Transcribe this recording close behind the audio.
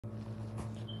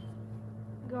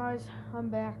Guys, I'm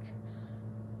back.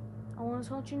 I want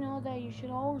to let you know that you should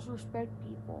always respect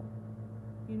people.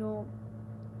 You know,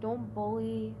 don't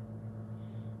bully.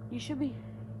 You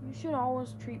should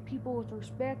always treat people with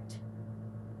respect.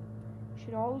 You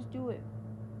should always do it.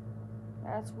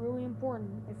 That's really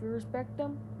important. If you respect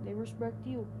them, they respect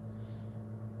you.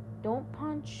 Don't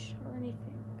punch or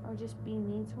anything, or just be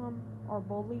mean to them, or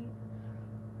bully,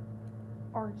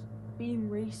 or being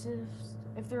racist.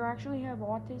 If they actually have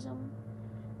autism,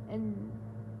 and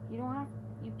you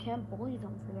can't bully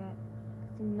them for that.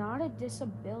 It's not a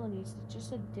disability, it's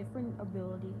just a different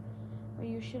ability. But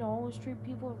you should always treat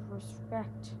people with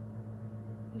respect.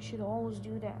 You should always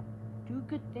do that. Do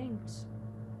good things.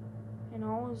 And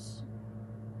always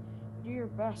do your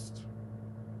best.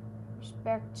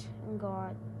 Respect in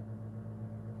God.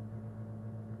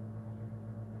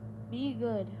 Be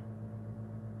good.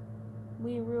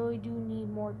 We really do need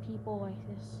more people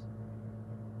like this.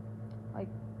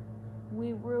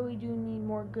 We really do need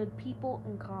more good people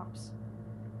and cops.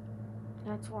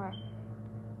 That's why.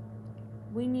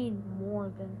 We need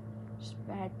more than just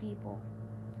bad people.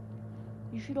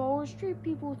 You should always treat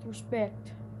people with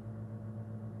respect.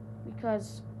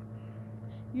 Because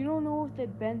you don't know what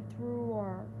they've been through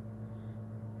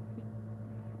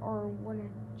or when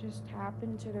it just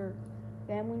happened to their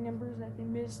family members that they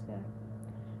missed that.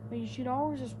 But you should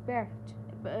always respect.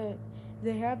 But if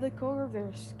they have the color of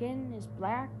their skin is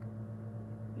black,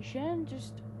 you shouldn't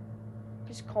just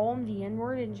call them the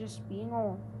N-word and just being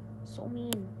all so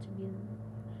mean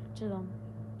to them.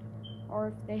 Or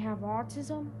if they have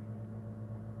autism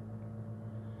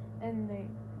and they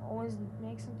always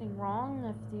make something wrong,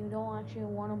 if you don't actually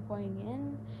want them playing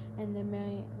in and they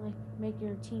may make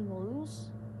your team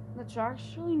lose, that's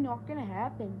actually not gonna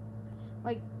happen.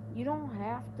 You don't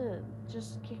have to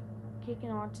just kick an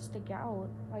autistic out.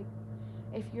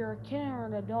 If you're a kid or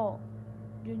an adult,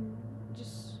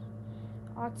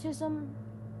 autism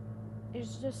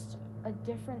is just a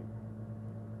different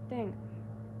thing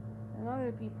than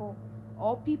other people.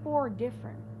 All people are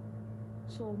different.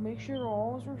 So make sure to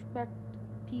always respect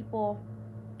people.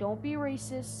 Don't be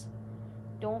racist.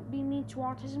 Don't be mean to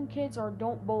autism kids, or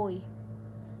don't bully.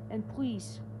 And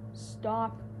please,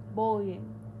 stop bullying.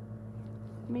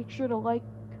 Make sure to like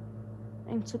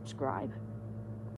and subscribe.